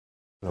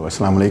Hello,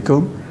 Assalamu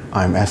alaikum.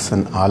 I'm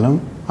Ahsan.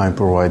 I'm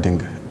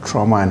providing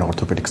trauma and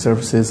orthopedic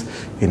services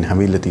in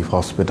Hameed Latif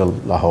Hospital,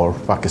 Lahore,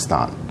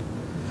 Pakistan.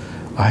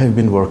 I have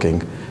been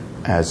working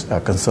as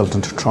a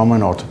consultant trauma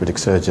and orthopedic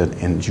surgeon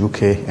in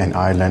UK and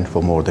Ireland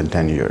for more than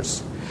 10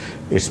 years.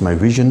 It's my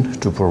vision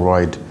to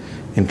provide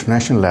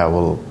international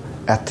level,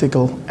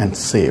 ethical and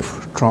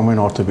safe trauma and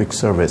orthopedic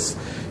service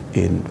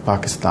in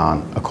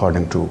Pakistan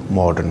according to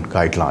modern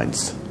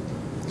guidelines.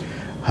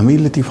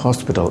 Hameed Latif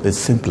Hospital is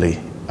simply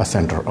a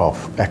center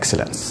of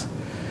excellence.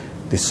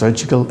 The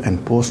surgical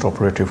and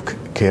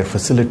post-operative care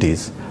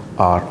facilities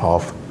are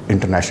of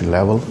international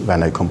level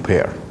when I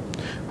compare.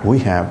 We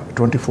have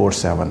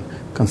 24/7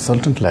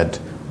 consultant-led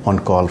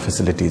on-call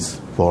facilities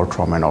for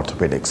trauma and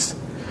orthopedics.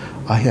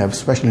 I have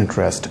special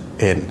interest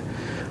in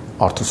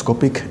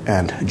arthroscopic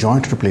and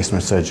joint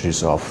replacement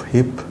surgeries of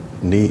hip,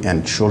 knee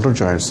and shoulder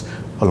joints,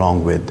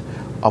 along with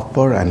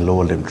upper and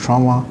lower limb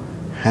trauma,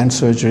 hand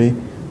surgery,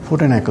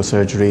 foot and ankle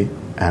surgery,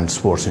 and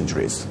sports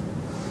injuries.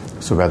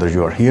 So whether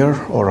you are here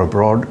or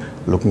abroad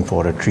looking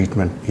for a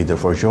treatment either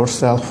for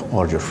yourself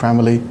or your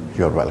family,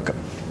 you're welcome.